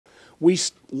we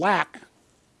lack,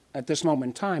 at this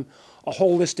moment in time, a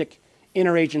holistic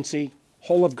interagency,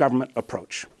 whole-of-government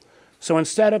approach. So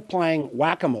instead of playing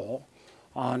whack-a-mole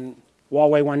on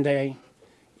Huawei one day,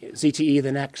 ZTE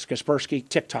the next, Kaspersky,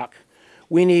 TikTok,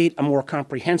 we need a more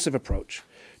comprehensive approach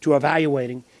to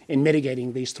evaluating and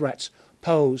mitigating these threats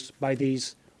posed by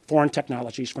these foreign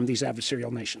technologies from these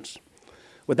adversarial nations.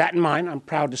 With that in mind, I'm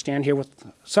proud to stand here with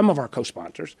some of our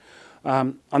co-sponsors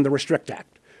on the RESTRICT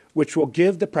Act, which will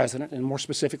give the President, and more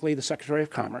specifically the Secretary of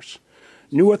Commerce,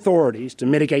 new authorities to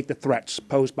mitigate the threats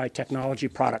posed by technology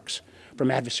products from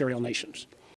adversarial nations.